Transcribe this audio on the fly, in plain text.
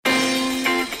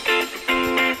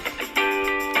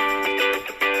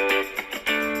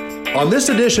On this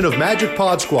edition of Magic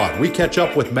Pod Squad, we catch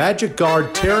up with Magic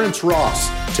guard Terrence Ross.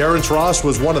 Terrence Ross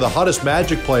was one of the hottest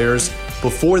Magic players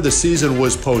before the season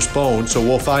was postponed, so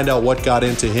we'll find out what got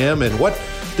into him and what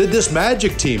did this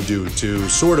Magic team do to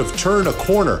sort of turn a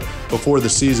corner before the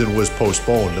season was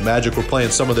postponed. The Magic were playing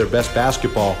some of their best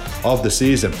basketball of the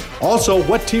season. Also,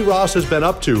 what T. Ross has been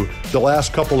up to the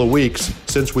last couple of weeks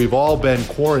since we've all been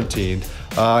quarantined,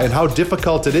 and how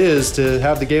difficult it is to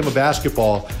have the game of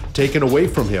basketball taken away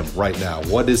from him right now.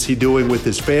 What is he doing with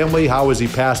his family? How is he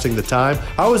passing the time?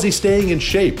 How is he staying in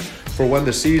shape for when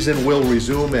the season will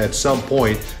resume at some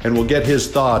point? And we'll get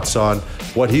his thoughts on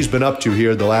what he's been up to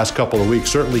here the last couple of weeks,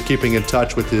 certainly keeping in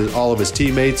touch with all of his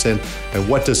teammates, and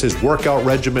what does his workout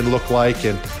regimen look like,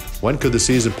 and when could the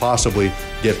season possibly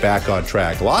get back on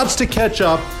track. Lots to catch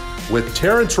up with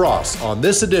Terrence Ross on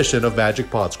this edition of Magic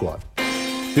Pod Squad.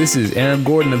 This is Aaron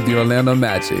Gordon of the Orlando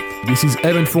Magic. This is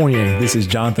Evan Fournier. This is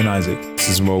Jonathan Isaac. This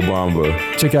is Mo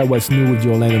Bamba. Check out what's new with the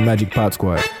Orlando Magic Pod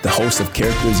Squad. The host of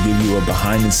characters give you a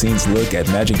behind-the-scenes look at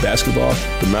Magic basketball.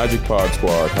 The Magic Pod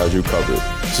Squad has you covered.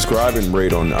 Subscribe and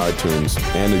rate on iTunes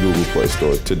and the Google Play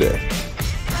Store today.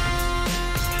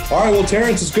 All right, well,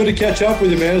 Terrence, it's good to catch up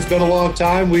with you, man. It's been a long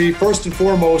time. We, first and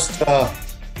foremost,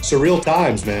 surreal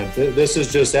times, man. This is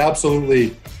just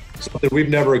absolutely something we've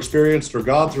never experienced or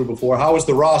gone through before. How is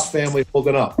the Ross family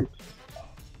holding up?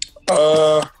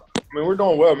 I mean, we're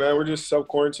doing well, man. We're just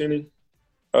self-quarantining,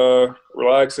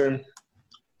 relaxing,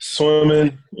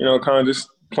 swimming, kind of just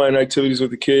playing activities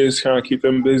with the kids, kind of keep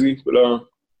them busy. But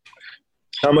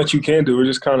not much you can do. We're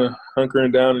just kind of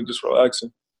hunkering down and just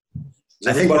relaxing.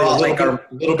 I think we're all a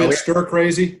little bit stir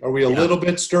crazy. Are we a little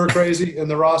bit stir crazy in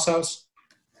the Ross house?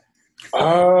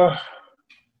 I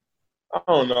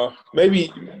don't know.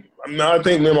 Maybe I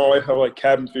think me and my wife have like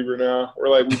cabin fever now.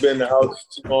 We've been in the house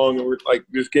too long, and we're like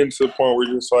just getting to the point where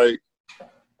we're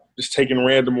just taking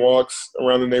random walks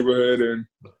around the neighborhood and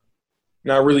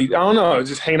not really. I don't know,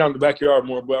 just hanging out in the backyard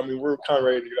more. But I mean, we're kind of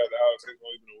ready to get out of the house. It's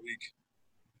only been a week.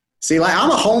 See,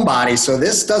 I'm a homebody, so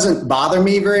this doesn't bother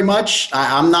me very much.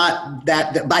 I'm not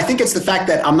that. But I think it's the fact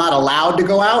that I'm not allowed to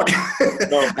go out.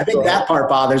 No, I think that part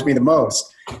bothers me the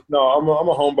most. No, I'm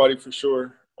a homebody for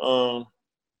sure.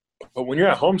 But when you're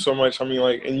at home so much, I mean,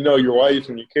 and your wife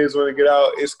and your kids want to get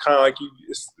out, it's kind of like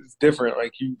it's different.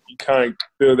 Like you kind of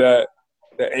feel that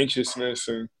anxiousness,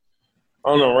 and I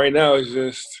don't know. Right now, it's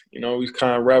just we're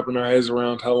kind of wrapping our heads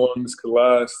around how long this could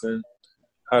last and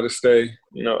how to stay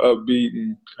upbeat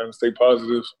and kind of stay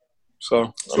positive.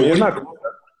 So I mean, it's not.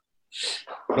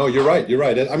 No, you're right. You're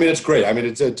right. I mean, it's great. I mean,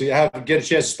 it's to get a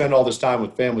chance to spend all this time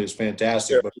with family is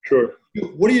fantastic. Yeah, but sure.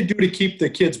 What do you do to keep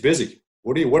the kids busy?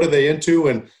 What are they into,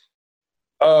 and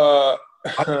how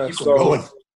do you keep them going?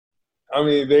 I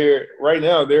mean, they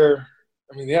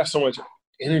have so much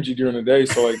energy during the day.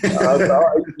 So I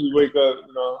usually wake up,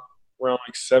 around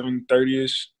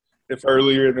 7:30ish, if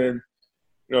earlier. And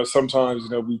then, sometimes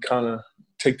we kind of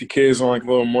take the kids on a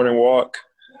little morning walk.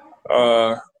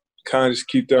 Kind of just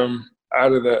keep them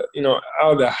out of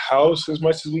the house as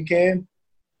much as we can,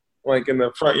 like in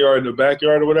the front yard, the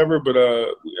backyard, or whatever. But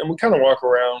and we kind of walk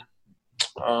around.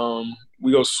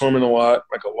 We go swimming a lot.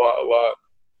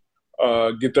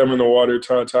 Get them in the water,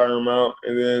 try to tire them out,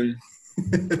 and then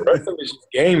the rest of it's just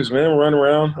games, man. Run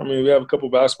around. I mean, we have a couple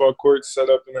basketball courts set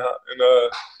up in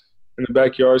the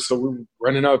backyard, so we're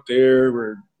running out there.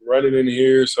 We're running in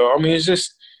here. So I mean, it's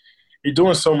just you're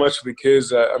doing so much with the kids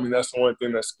that that's the one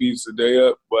thing that speeds the day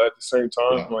up. But at the same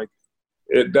time,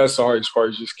 that's the hardest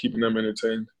part is just keeping them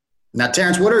entertained. Now,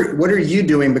 Terrence, what are you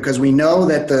doing? Because we know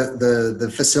that the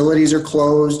facilities are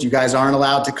closed. You guys aren't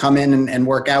allowed to come in and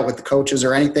work out with the coaches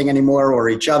or anything anymore, or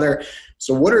each other.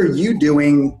 So what are you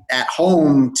doing at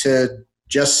home to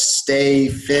just stay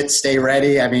fit, stay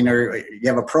ready? I mean, or you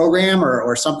have a program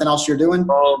or something else you're doing?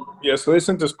 Yeah, so they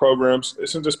sent us programs. They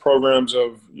sent us programs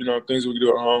of, things we can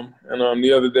do at home. And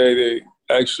the other day they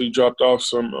actually dropped off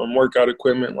some workout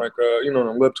equipment like, an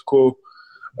elliptical,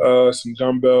 some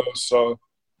dumbbells. So,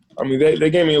 I mean, they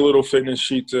gave me a little fitness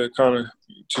sheet to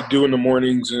do in the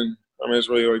mornings. And, it's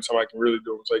really the only time I can really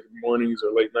do it. It's like mornings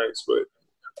or late nights. But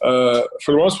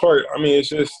for the most part, it's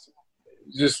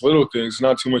just little things,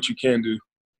 not too much you can do.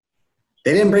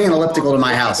 They didn't bring an elliptical to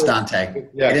my house, Dante.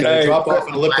 Yeah, can they drop off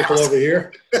an elliptical over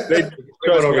here? I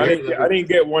didn't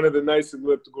get one of the nice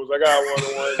ellipticals. I got one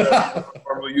that I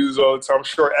normally use all the time. I'm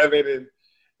sure Evan and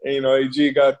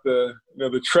AG got the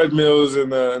treadmills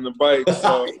and the bikes.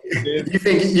 So you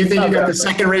think you got the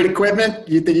second-rate equipment?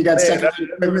 You think you got second-rate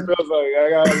equipment? Feels like I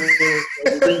got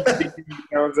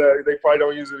that they probably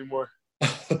don't use anymore.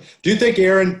 Do you think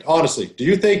Aaron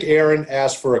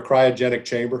asked for a cryogenic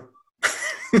chamber?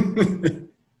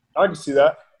 I can see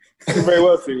that. I can very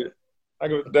well see it.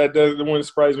 That wouldn't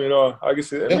surprise me at all. I can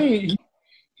see it. I mean,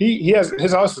 he has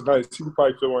his house is nice. He could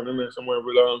probably fit one in there somewhere,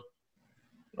 but I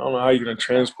don't know how you're gonna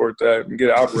transport that and get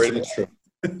it operating. That's true.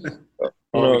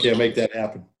 You can't make that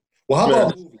happen. Well, how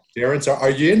about movies, Terrence? Are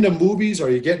you into movies? Do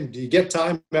you get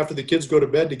time after the kids go to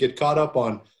bed to get caught up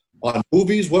on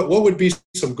movies? What would be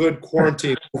some good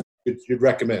quarantine movies you'd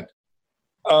recommend?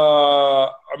 I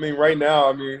mean, right now,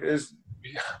 I mean, it's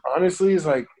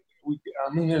like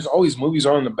there's always movies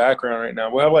on in the background right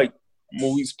now. We'll have like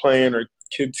movies playing or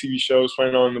kid TV shows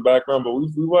playing on in the background, but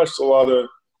we watched a lot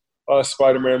of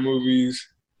Spider-Man movies.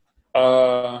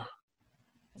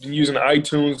 Been using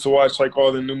iTunes to watch like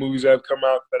all the new movies that have come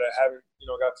out that I haven't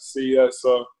got to see yet.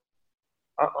 So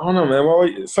I don't know, man.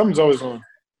 Well, something's always on.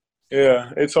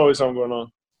 Yeah, it's always something going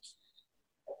on.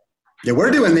 Yeah,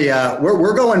 we're doing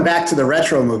we're going back to the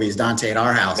retro movies, Dante, at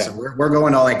our house. Yeah. So we're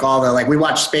going to we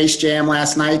watched Space Jam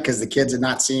last night because the kids had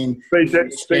not seen Space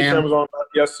Jam was on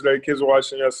yesterday. Kids were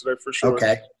watching yesterday for sure.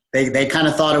 Okay. They kind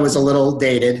of thought it was a little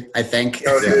dated, I think.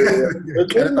 Oh, yeah.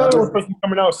 It's supposed to be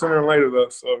coming out sooner or later, though.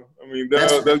 So, I mean,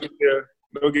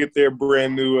 they'll get their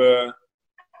brand new,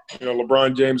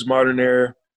 LeBron James modern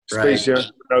era Space Jam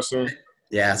out soon.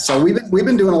 Yeah, so we've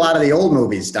been doing a lot of the old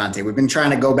movies, Dante. We've been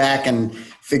trying to go back and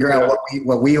figure out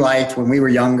what we liked when we were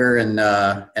younger,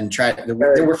 and try.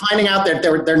 We're finding out that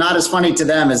they're not as funny to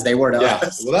them as they were to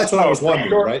us. Well, that's what I was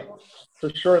wondering, right? For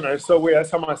sure, and it's so weird.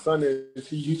 That's how my son is.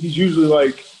 He's usually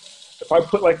like, if I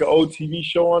put like an old TV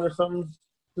show on or something,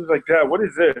 he's like, "Dad, what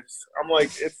is this?" I'm like,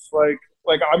 "It's like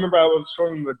I remember I was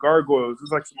showing him the Gargoyles.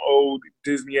 It's like some old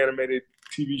Disney animated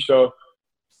TV show."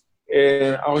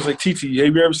 And I was like, "Titi,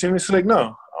 have you ever seen this?" He's like,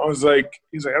 "No." He's like,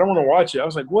 "I don't want to watch it." I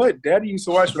was like, "What? Daddy used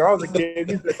to watch it when I was a kid."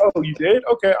 He's like, "Oh, you did?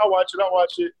 Okay, I'll watch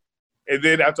it." And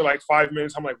then after like 5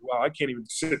 minutes, I'm like, "Wow, I can't even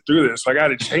sit through this. I got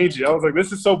to change it." I was like,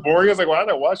 "This is so boring." I was like, "Why did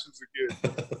I watch this as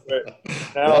a kid?"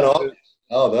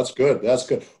 Oh, that's good. That's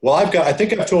good. Well, I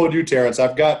think I've told you, Terrence,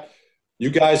 you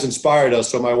guys inspired us.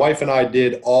 So my wife and I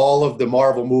did all of the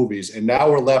Marvel movies, and now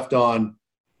we're left on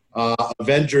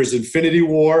Avengers Infinity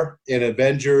War and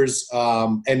Avengers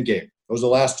Endgame. Those are the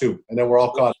last two, and then we're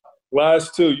all caught up.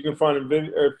 Last two. You can find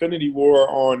Infinity War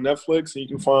on Netflix, and you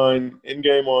can find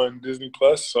Endgame on Disney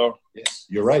Plus. So yes,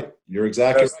 you're right. You're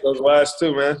exactly right. Those last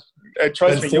two, man. And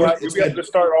trust me, you have to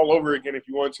start all over again if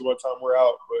you want to by the time we're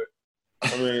out. But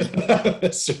I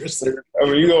mean, seriously. I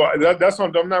mean, that's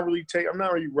what I'm not really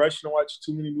rushing to watch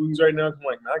too many movies right now. I'm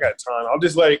like, man, I got time. I'll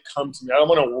just let it come to me. I don't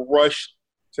want to rush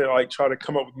to like try to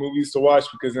come up with movies to watch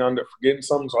because then I end up forgetting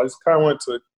something. So I just kind of want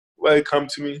to let it come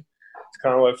to me. It's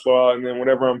kind of let it flow out, and then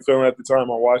whatever I'm feeling at the time,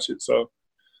 I'll watch it. So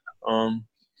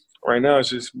right now, it's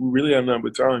just we really have nothing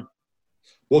but time.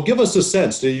 Well, give us a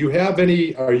sense. Do you have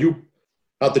any? Are you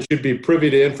not that you'd be privy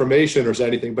to information or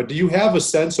anything, but do you have a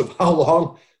sense of how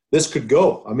long this could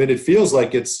go? I mean, it feels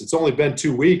like it's only been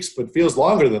 2 weeks, but it feels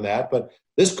longer than that. But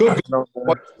this could go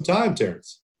quite some time,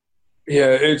 Terrence.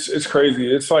 Yeah, it's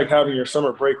crazy. It's like having your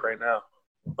summer break right now.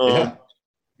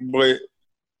 But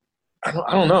I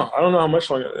don't know. I don't know how much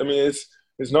longer. I mean,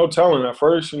 it's no telling. At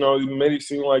first, you made it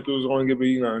seem like it was only going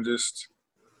to be, just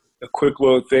a quick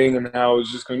little thing, and how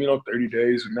it's just going to, 30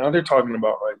 days. And now they're talking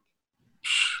about like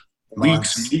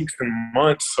weeks and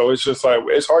months. So it's just like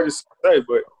it's hard to say,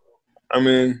 but I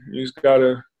mean, you just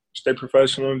gotta stay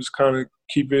professional and just kind of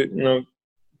keep it,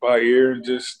 by ear and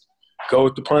just go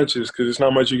with the punches because there's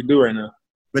not much you can do right now.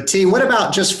 But T, what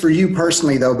about just for you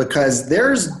personally though? Because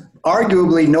there's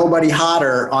arguably nobody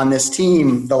hotter on this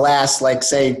team the last, like,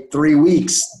 say 3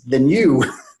 weeks than you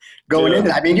going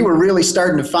into. I mean, you were really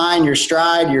starting to find your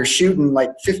stride. You're shooting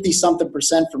like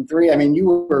 50-something% from three. I mean, you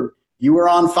were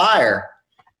on fire.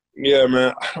 Yeah,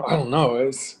 man. I don't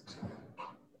know.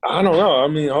 I don't know. I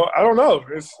mean, I don't know.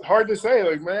 It's hard to say.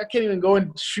 Like, man, I can't even go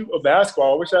and shoot a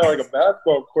basketball. I wish I had, like, a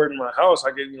basketball court in my house.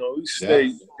 I could, at least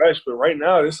stay fresh. But right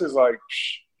now, this is, like,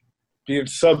 being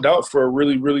subbed out for a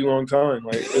really, really long time.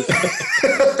 Like,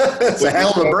 it's a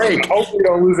hell of a break. Hopefully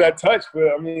don't lose that touch. But,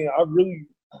 I mean, I'm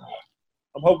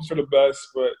hoping for the best.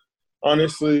 But,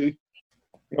 honestly,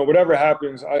 whatever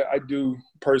happens, I do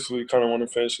personally kind of want to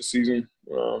finish the season,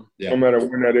 no matter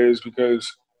when that is,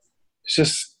 because it's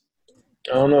just –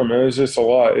 I don't know, man. It's just a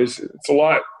lot. It's a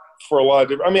lot for a lot of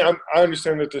different – I mean, I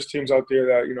understand that there's teams out there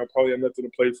that, probably have nothing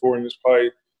to play for, and there's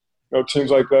probably,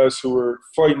 teams like us who are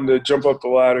fighting to jump up the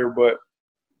ladder. But,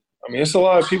 I mean, it's a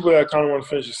lot of people that kind of want to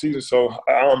finish the season. So,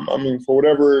 I mean, for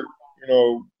whatever,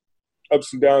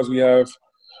 ups and downs we have.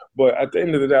 But at the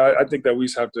end of the day, I think that we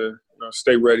just have to,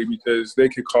 stay ready because they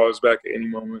could call us back at any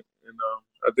moment. And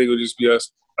I think it'll just be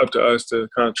up to us to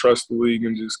kind of trust the league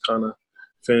and just kind of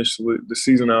finish the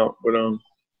season out. But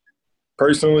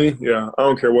Personally, yeah, I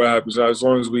don't care what happens. As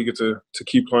long as we get to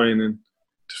keep playing and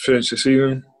to finish the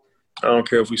season, I don't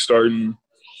care if we start in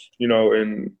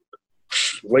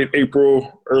late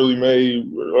April, early May,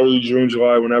 early June,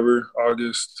 July, whenever,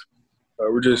 August.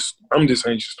 I'm just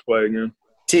anxious to play again.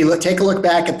 T, take a look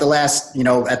back at the last,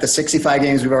 at the 65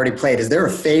 games we've already played. Is there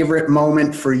a favorite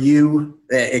moment for you?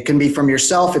 It can be from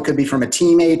yourself. It could be from a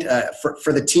teammate.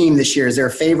 For the team this year, is there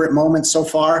a favorite moment so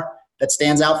far that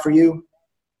stands out for you?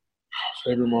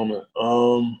 Favorite moment?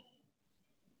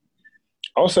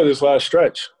 I'll say this last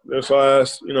stretch.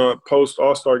 Post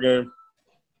All-Star game.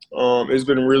 It's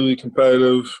been really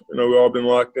competitive. We've all been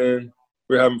locked in.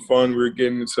 We're having fun. We're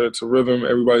getting into rhythm.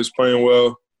 Everybody's playing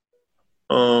well.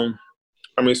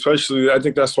 Especially I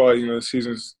think that's why the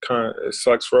season's it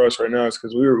sucks for us right now. Is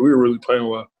because we were really playing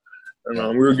well, and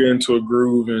we were getting into a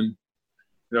groove and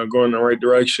going in the right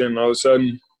direction. And all of a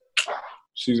sudden,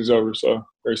 season's over.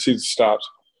 Or season stops.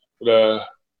 But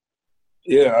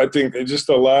I think it's just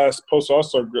the last post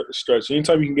All-Star stretch.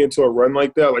 Anytime you can get into a run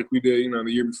like that, like we did,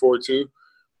 the year before too,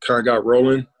 kind of got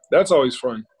rolling. That's always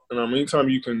fun. Anytime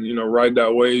you can, ride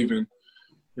that wave and,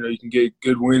 you can get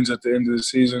good wins at the end of the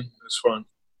season, it's fun.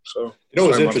 So it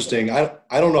was interesting. I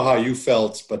don't know how you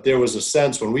felt, but there was a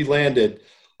sense when we landed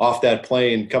off that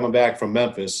plane coming back from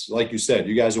Memphis, like you said,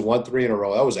 you guys have won 3 in a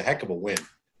row. That was a heck of a win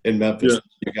in Memphis. Yeah.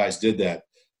 You guys did that.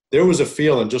 There was a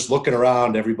feeling just looking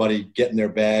around, everybody getting their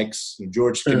bags.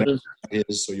 George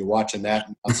is, so you're watching that.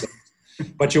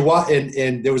 But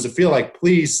and there was a feel like,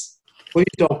 please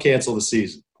don't cancel the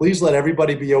season. Please let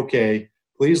everybody be okay.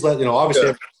 Please let,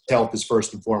 obviously health is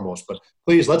first and foremost, but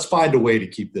please let's find a way to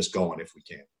keep this going if we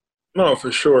can. No,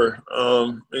 for sure.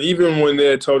 And even when they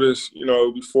had told us,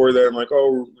 before that, I'm like,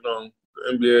 the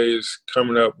NBA is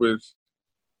coming up with,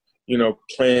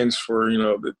 plans for,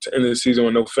 the end of the season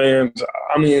with no fans.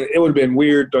 It would have been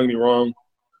weird, don't get me wrong,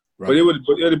 right. But it would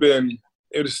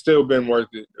have still been worth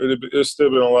it. It would still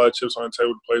been a lot of chips on the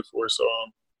table to play for. So,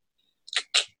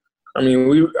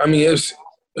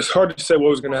 it's hard to say what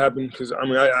was going to happen because,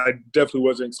 I definitely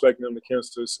wasn't expecting them to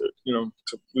cancel this, to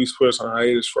at least put us on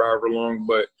hiatus for however long.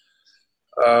 But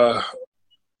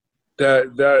that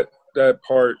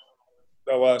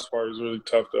last part was really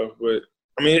tough, though. But,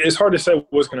 it's hard to say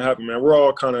what's going to happen, man. We're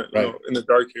all kind of in the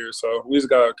dark here, so we just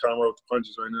got to kind of roll with the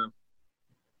punches right now.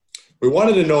 We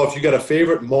wanted to know if you got a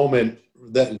favorite moment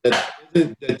that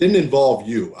didn't involve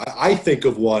you. I think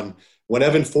of one when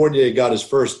Evan Fournier got his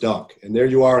first dunk, and there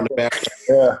you are in the back.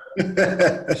 Yeah.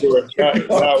 Sure.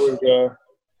 That was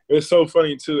it was so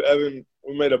funny, too. Evan,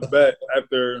 we made a bet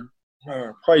after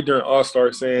probably during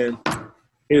All-Star saying,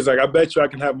 he was like, I bet you I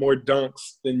can have more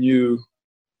dunks than you.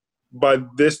 By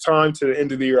this time to the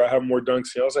end of the year, I have more dunks.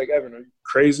 I was like, Evan, are you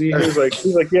crazy? He was like,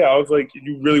 yeah. I was like,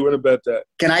 you really want to bet that?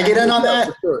 Can I get in on that?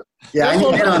 For sure. Yeah, I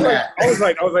need in on that. I was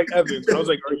like, Evan. I was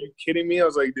like, are you kidding me? I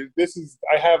was like,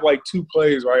 I have like 2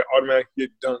 plays where I automatically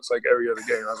get dunks like every other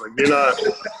game. I was like, you're not,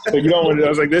 you don't want to. I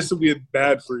was like, this will be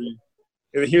bad for you.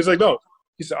 And he was like, no.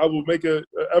 He said, I will make an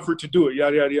effort to do it,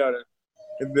 yada, yada, yada.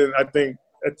 And then I think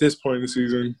at this point in the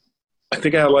season, I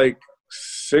think I had like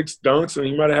 6 dunks and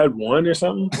he might have had 1 or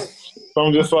something. So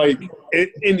I'm just like,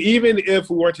 and even if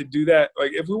we weren't to do that,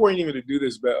 like if we weren't even to do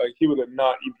this bet, like he would have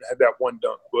not even had that 1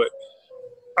 dunk. But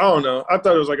I don't know. I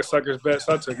thought it was like a sucker's bet,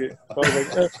 so I took it. I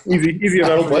was like, easy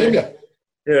enough.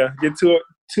 Yeah, get to it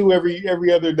 2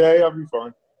 every other day. I'll be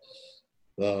fine.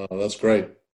 That's great.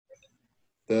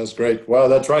 That's great. Well,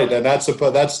 that's right, and that's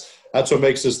what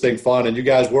makes this thing fun. And you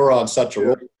guys were on such a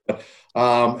roll.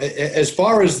 As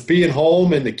far as being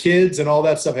home and the kids and all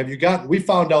that stuff, we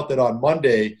found out that on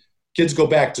Monday, kids go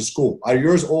back to school. Are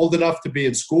yours old enough to be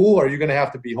in school? Are you going to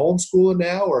have to be homeschooling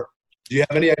now? Or do you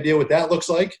have any idea what that looks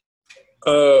like?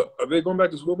 Are they going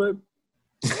back to school, babe?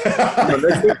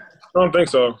 Next week? I don't think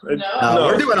so. No,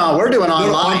 we're doing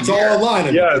online. It's all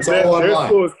online. Yeah, it's all online. Their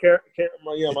school is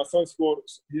my son's school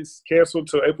is canceled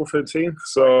till April 15th.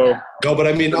 So no, but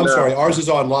I'm sorry. Ours is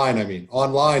online.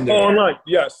 Online. Online.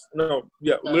 Yes. No.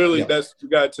 Yeah. Literally, that's we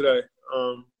got it today.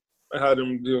 I had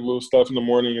them do a little stuff in the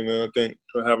morning, and then I think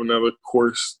I'll have another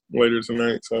course later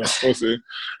tonight. So we'll see.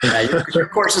 Yeah, your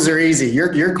courses are easy.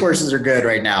 Your courses are good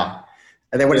right now.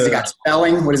 And then what has he got?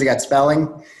 Spelling? What has he got?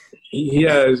 Spelling? He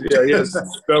has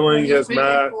spelling, he has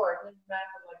math.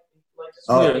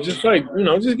 Yeah, just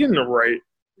just getting it right.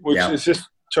 Which is just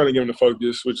trying to get him to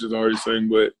focus, which is the hardest thing,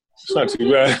 but it's not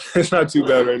too bad. It's not too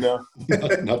bad right now.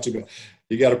 Not too bad.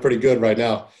 You got it pretty good right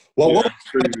now. Well, what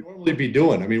would you normally be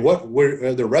doing? What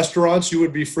were the restaurants you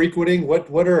would be frequenting? What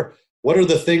are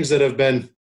the things that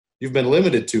you've been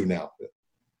limited to now?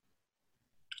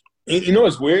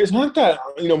 It's weird. It's not that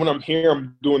when I'm here,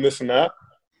 I'm doing this and that.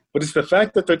 But it's the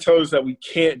fact that they're telling us that we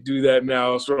can't do that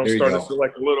now. So I'm There you starting go. to feel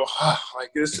like a little,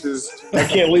 like this is, I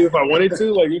can't leave if I wanted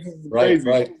to. Like, this is crazy.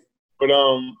 Right. But,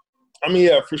 I mean,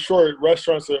 yeah, for sure,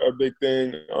 restaurants are a big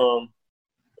thing.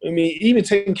 I mean, even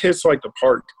taking kids to, like, the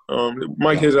park.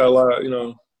 My kids had a lot of, you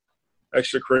know,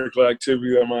 extracurricular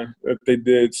activity that they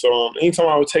did. So anytime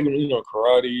I would take them, you know,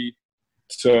 karate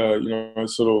to, you know,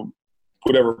 sort of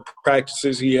whatever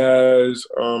practices he has,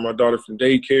 my daughter from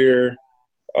daycare.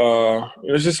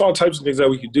 There's just all types of things that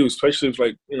we could do, especially if,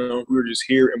 like, you know, we were just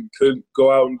here and we could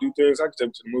go out and do things. I could take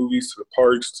them to the movies, to the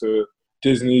parks, to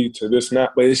Disney, to this and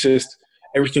that. But it's just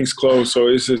everything's closed. So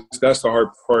it's just that's the hard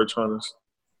part, trying to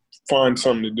find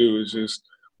something to do. Is just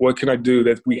what can I do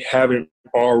that we haven't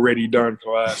already done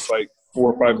for the last, like,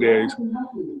 4 or 5 days.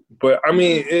 But, I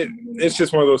mean, it's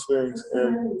just one of those things.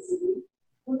 And,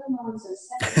 well, so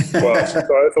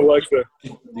it's Alexa.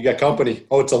 You got company.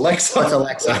 Oh, it's Alexa. That's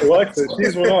Alexa. Alexa,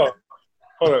 she's went off.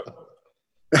 Hold up.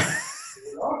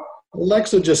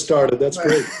 Alexa just started. That's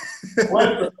great.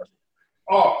 Alexa,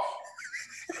 off.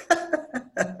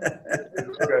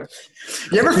 Okay.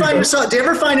 Do you ever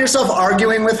find yourself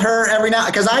arguing with her every now?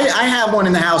 Because I have one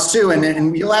in the house too,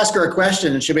 and you'll ask her a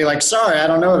question and she'll be like, "Sorry, I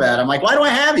don't know that." I'm like, "Why do I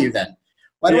have you then?"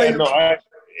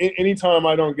 Anytime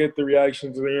I don't get the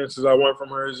reactions and the answers I want from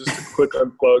her, is just a quick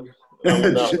unplug.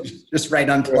 Just right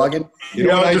unplugging. You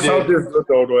know what I I'll did? just look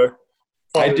the old way.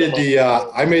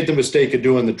 I made the mistake of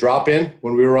doing the drop-in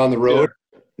when we were on the road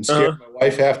and scared my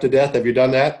wife half to death. Have you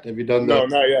done that? Have you done that?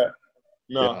 No, not yet.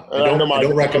 No. Yeah, I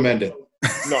don't recommend it.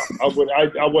 No, I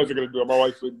wasn't going to do it. My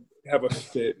wife would have a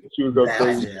fit. She would go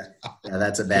crazy. Yeah,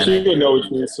 that's a bad She idea. would know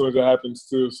what as soon as it happens,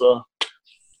 too. So,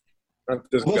 not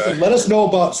this guy. Listen, let us know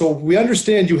about. So we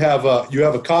understand you have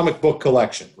a comic book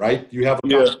collection, right? You have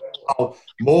how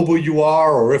mobile you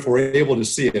are, or if we're able to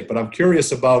see it. But I'm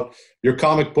curious about your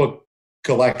comic book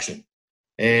collection.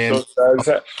 And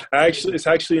It's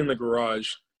actually in the garage.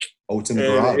 Oh, it's in the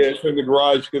garage. Yeah, it's in the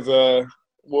garage because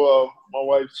my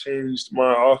wife changed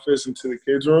my office into the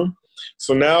kids' room.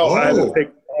 So now I have to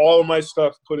take all of my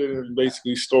stuff, put it in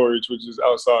basically storage, which is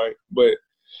outside. But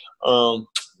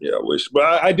yeah, I wish. But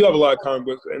I do have a lot of comic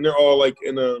books, and they're all like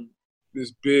in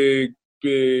this big,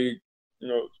 you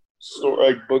know, store,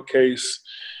 like bookcase.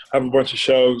 I have a bunch of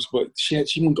shelves, but she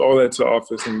moved all that to the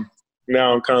office, and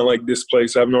now I'm kind of like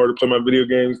displaced. I have nowhere to play my video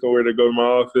games, nowhere to go to my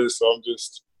office, so I'm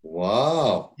just.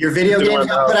 Wow. Your video games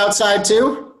got put outside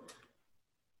too?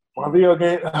 My video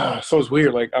game, so it's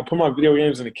weird. Like, I put my video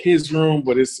games in the kids' room,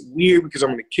 but it's weird because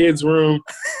I'm in the kids' room.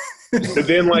 But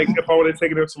then, like, if I would have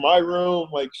taken her to my room,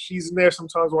 like, she's in there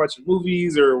sometimes watching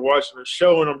movies or watching a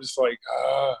show, and I'm just like,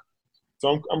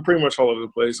 So I'm pretty much all over the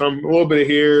place. I'm a little bit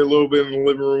here, a little bit in the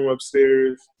living room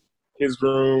upstairs, his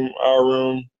room, our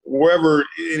room, wherever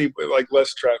like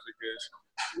less traffic is.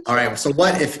 All right. So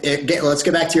let's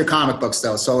get back to your comic books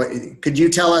though. So could you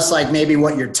tell us like maybe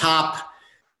what you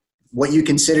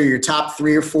consider your top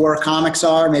 3 or 4 comics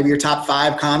are? Maybe your top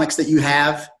 5 comics that you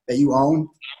have, that you own?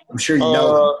 I'm sure you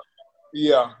know them.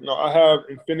 Yeah. No, I have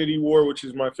Infinity War, which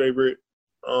is my favorite.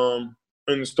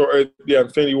 In the story,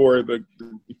 Infinity War, the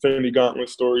Infinity Gauntlet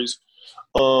stories.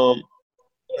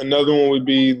 Another one would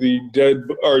be the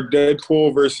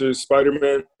Deadpool versus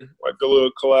Spider-Man, like the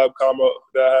little collab combo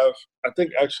that I have. I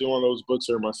think actually one of those books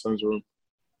are in my son's room.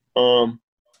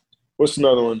 What's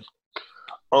another one?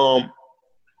 I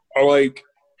like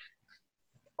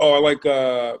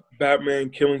Batman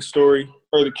Killing Story,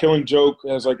 or the Killing Joke.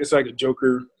 It's like a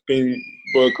Joker themed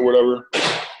book or whatever.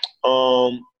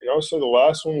 I would say the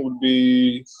last one would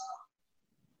be,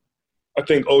 I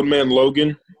think, Old Man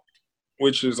Logan,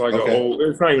 which is like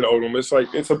it's not even an old one. It's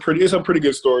a pretty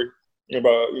good story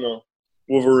about,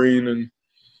 Wolverine and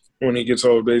when he gets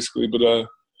old, basically. But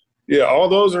all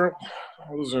those are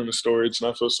in the storage,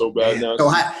 and I feel so bad now.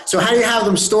 So how do you have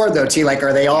them stored though, T? Like,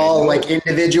 are they all like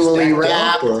individually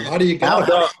wrapped? Or how do you How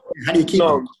do you keep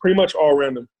them? Pretty much all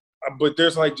random. But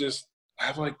there's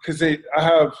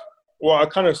I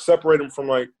kind of separate them from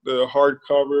like the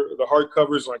hardcover. The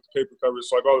hardcovers, like the paper covers.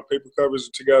 So, like all the paper covers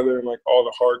are together, and like all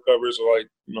the hardcovers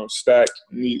are stacked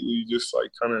neatly, just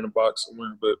like kind of in a box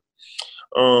somewhere. But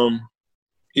I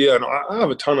have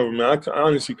a ton of them. Man. I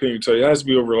honestly couldn't even tell you. It has to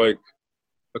be over like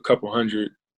a couple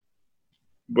hundred.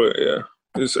 But yeah,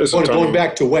 it's a ton. Going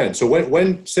back to when?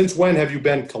 So since when have you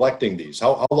been collecting these?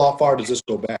 How far does this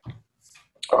go back?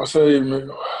 I'll say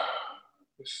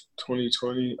it's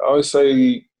 2020. I would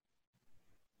say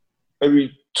maybe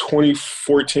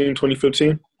 2014,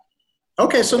 2015.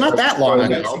 Okay, so not that long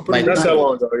ago. Not that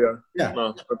long ago, yeah. Yeah. No,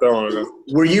 not that long ago.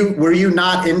 Were you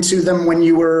not into them when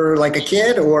you were like a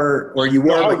kid, or you were?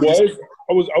 No,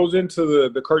 I was into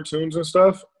the cartoons and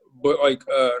stuff, but like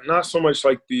not so much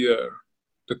like the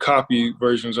copy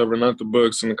versions of it, not the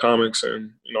books and the comics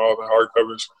and all the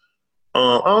hardcovers.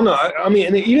 I don't know. I mean,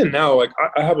 and even now, like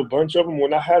I have a bunch of them.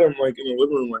 When I had them like in the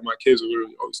living room, like my kids were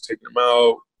literally always taking them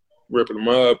out, ripping them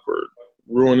up, or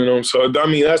ruining them. So I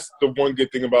mean, that's the one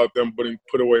good thing about them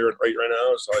put away right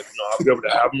now. It's like I'll be able to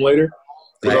have them later.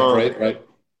 Right.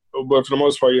 But for the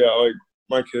most part, yeah, like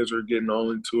my kids were getting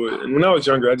all into it. And when I was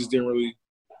younger, I just didn't really.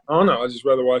 I don't know. I just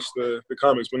rather watch the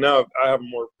comics. But now I have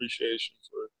more appreciation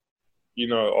for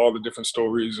all the different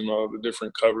stories and all the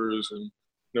different covers and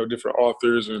different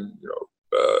authors and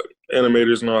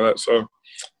animators and all that. So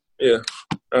yeah,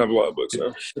 I have a lot of books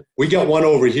now. We got one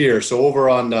over here. So over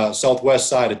on the southwest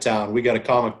side of town, we got a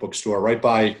comic book store right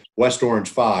by West Orange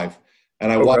 5.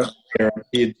 And I watched there.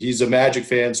 He's a Magic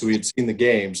fan, so he had seen the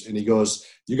games. And he goes,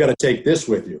 "You got to take this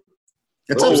with you."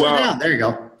 It's upside down. There you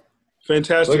go.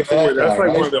 Fantastic Four. That's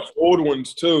like one of the old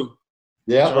ones too.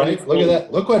 Yeah, right. Look at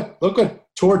that. Look what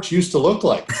Torch used to look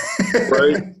like.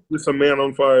 Right? Just a man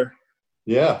on fire.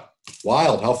 Yeah.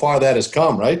 Wild how far that has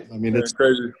come, right? I mean, it's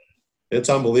crazy. It's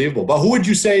unbelievable. But who would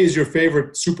you say is your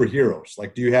favorite superheroes?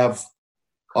 Like, do you have,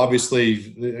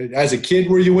 obviously, as a kid,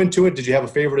 were you into it? Did you have a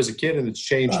favorite as a kid and it's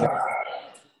changed?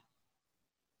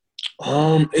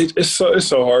 It's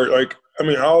so hard. Like, I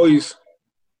mean,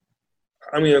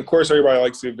 of course, everybody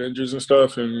likes the Avengers and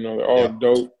stuff, and they're all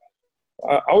dope.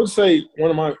 I would say one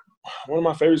of my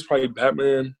favorites is probably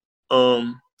Batman.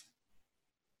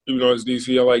 Even though it's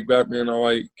DC, I like Batman.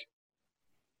 I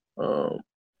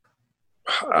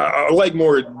like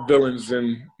more villains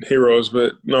than heroes,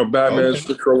 but Batman's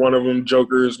for sure one of them.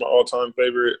 Joker is my all-time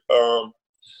favorite. I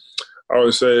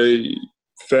would say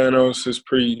Thanos is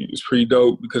pretty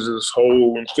dope because of this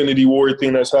whole Infinity War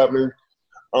thing that's happening.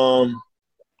 I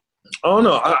don't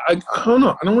know. I don't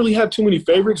know. I don't really have too many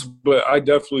favorites, but I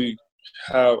definitely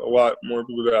have a lot more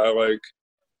people that I like,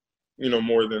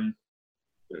 more than,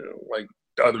 like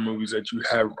the other movies that you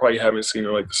probably haven't seen,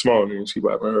 or like the smaller movies people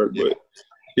haven't heard. But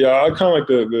yeah, I kind of like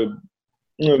the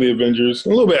Avengers, a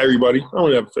little bit everybody. I don't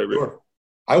really have a favorite. Sure.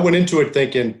 I went into it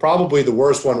thinking probably the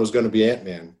worst one was going to be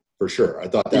Ant-Man for sure. I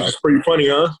thought that was pretty funny,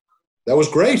 huh? That was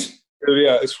great.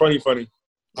 Yeah, it's funny. He's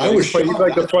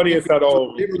like the funniest at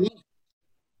all.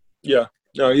 Yeah.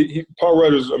 No, Paul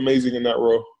Rudd is amazing in that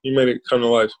role. He made it come to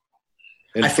life.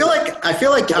 I feel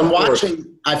like I'm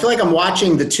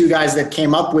watching the two guys that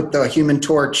came up with the Human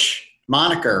Torch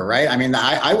moniker, right? I mean,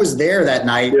 I was there that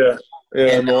night. Yeah,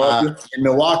 in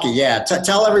Milwaukee. Yeah.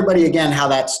 Tell everybody again how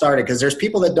that started, because there's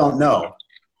people that don't know.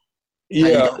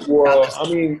 Yeah. Well,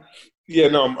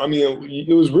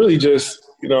 it was really just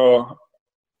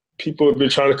people have been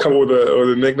trying to come up with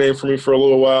a nickname for me for a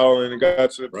little while, and it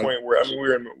got to the point where we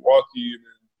were in Milwaukee, and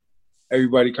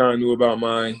everybody kind of knew about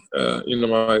my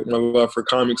my love for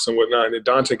comics and whatnot. And then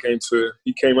Dante came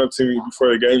up to me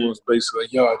before the game, was basically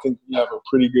like, "Yo, I think we have a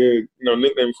pretty good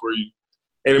nickname for you,"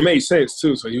 and it made sense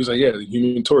too. So he was like, "Yeah, the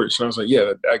Human Torch," and I was like, "Yeah,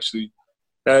 that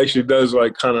actually does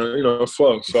like kind of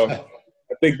flow." So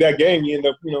I think that game you end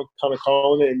up kind of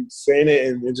calling it and saying it,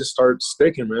 and it just started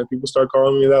sticking, man. People start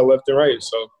calling me that left and right.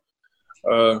 So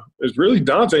it's really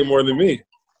Dante more than me.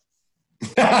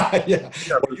 Yeah.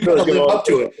 You gotta live up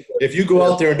to it. If you go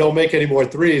out there and don't make any more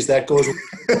threes, that goes.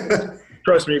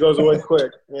 Trust me, it goes away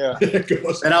quick. Yeah.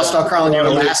 And I'll start calling you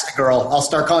Elastigirl. I'll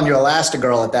start calling you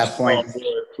Elastigirl at that point. Oh,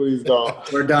 boy, please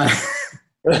don't. We're done.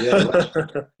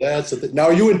 That's the thing. Now,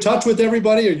 are you in touch with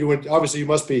everybody? Obviously, you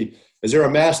must be. Is there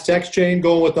a mass text chain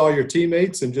going with all your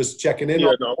teammates and just checking in?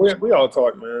 Yeah, no, we all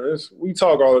talk, man. We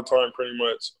talk all the time, pretty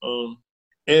much.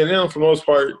 And then for the most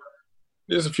part,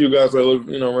 there's a few guys that live,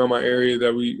 around my area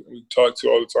that we talk to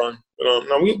all the time. But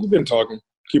no, we've been talking,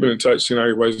 keeping in touch, seeing how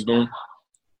everybody's doing.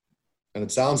 And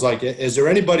it sounds like it. Is there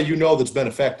anybody that's been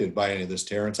affected by any of this,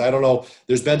 Terrence? I don't know.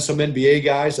 There's been some NBA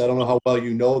guys. I don't know how well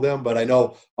you know them, but I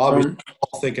know obviously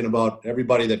all thinking about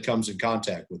everybody that comes in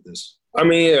contact with this. I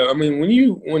mean,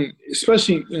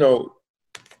 especially,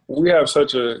 we have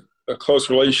such a close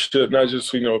relationship, not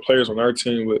just, players on our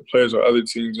team, but players on other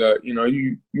teams that,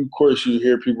 you of course you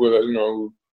hear people that,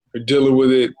 who are dealing with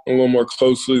it a little more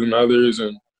closely than others,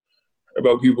 and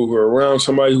about people who are around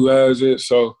somebody who has it.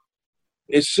 So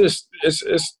it's just,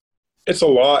 it's a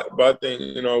lot, but I think,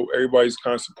 everybody's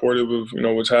kind of supportive of,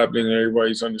 what's happening, and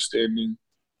everybody's understanding,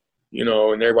 and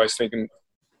everybody's thinking,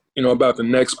 about the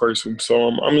next person.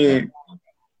 So,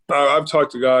 I've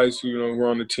talked to guys who, who are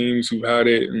on the teams who've had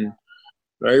it, and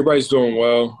everybody's doing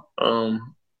well. I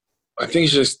think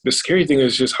it's just the scary thing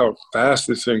is just how fast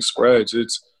this thing spreads.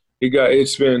 It's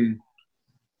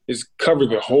covered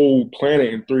the whole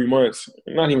planet in 3 months.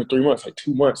 Not even 3 months, like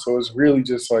 2 months. So it's really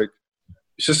just like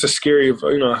it's just a scary of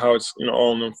how it's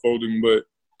all unfolding. But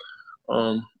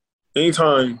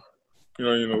anytime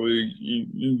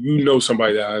you know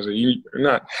somebody that has it,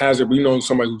 not has it, but you know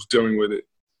somebody who's dealing with it.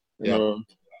 Yeah.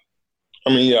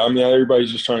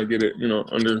 Everybody's just trying to get it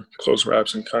under close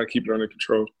wraps and kind of keep it under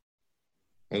control.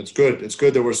 And it's good. It's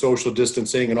good that we're social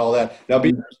distancing and all that. Now,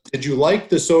 did you like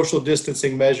the social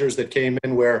distancing measures that came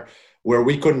in where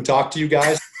we couldn't talk to you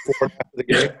guys before and after the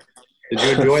game? Did you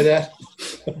enjoy that?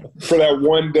 For that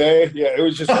one day, yeah, it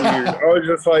was just weird. I was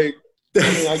just like,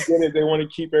 I get it. They want to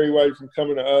keep everybody from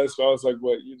coming to us. So I was like,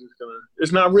 what? You're just gonna?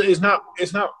 It's not really. It's not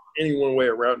any one way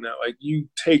around that. Like, you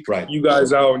take you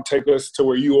guys out and take us to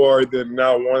where you are. Then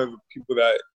now one of the people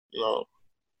that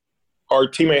our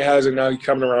teammate has it, now he's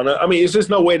coming around. I mean, it's just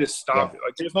no way to stop it.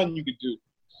 Like, there's nothing you could do.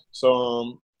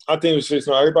 So I think it's just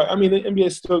everybody. I mean, the NBA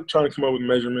is still trying to come up with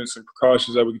measurements and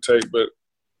precautions that we can take, but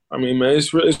I mean, man,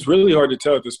 it's really hard to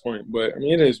tell at this point. But I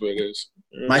mean, it is what it is.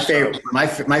 My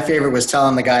favorite was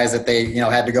telling the guys that they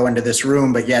had to go into this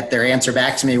room, but yet their answer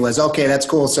back to me was, "Okay, that's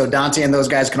cool. So Dante and those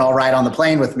guys can all ride on the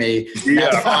plane with me.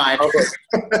 That's fine."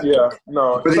 Yeah,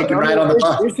 no. But they can ride on the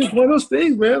bus. It's just one of those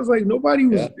things, man. It's like nobody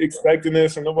was expecting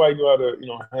this, and nobody knew how to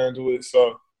handle it.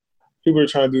 So people are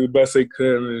trying to do the best they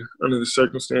could under the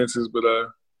circumstances, but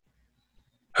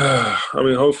I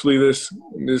mean, hopefully this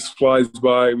flies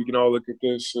by. We can all look at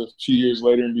this a few years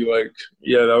later and be like,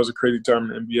 yeah, that was a crazy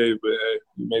time in the NBA, but hey,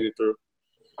 we made it through.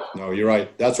 No, you're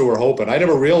right. That's what we're hoping. I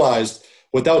never realized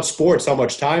without sports how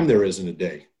much time there is in a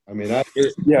day. I mean,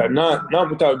 not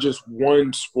without just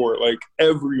one sport. Like,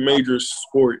 every major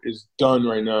sport is done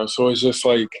right now. So it's just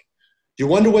like – do you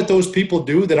wonder what those people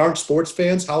do that aren't sports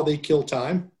fans, how they kill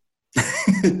time?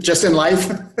 Just in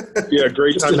life? Yeah,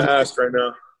 great time to ask right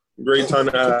now. Great time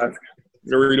to ask.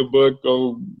 Go read a book,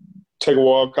 go take a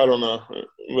walk. I don't know.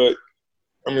 But,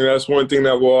 I mean, that's one thing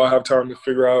that we'll all have time to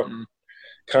figure out and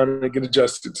kind of get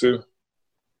adjusted to.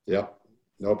 Yeah.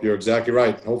 Nope, you're exactly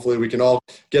right. Hopefully we can all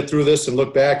get through this and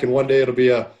look back, and one day it'll be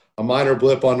a minor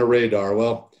blip on the radar.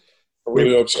 Well, I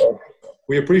really hope so.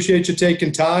 We appreciate you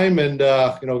taking time and,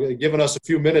 giving us a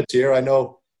few minutes here. I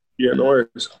know. Yeah, no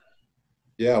worries.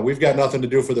 Yeah, we've got nothing to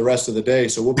do for the rest of the day,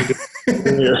 so we'll be doing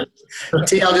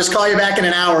T, I'll just call you back in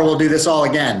an hour. We'll do this all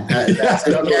again. That's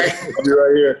it, okay? I'll be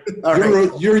right here. All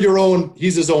right. You're your own –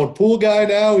 he's his own pool guy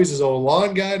now. He's his own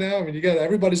lawn guy now. I mean, you got –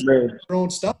 everybody's doing their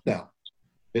own stuff now.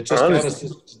 It's just kind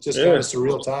of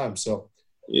surreal time. So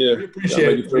yeah, we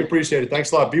appreciate it. We appreciate it.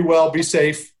 Thanks a lot. Be well. Be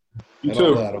safe. You too.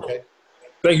 All that, okay?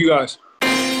 Thank you, guys.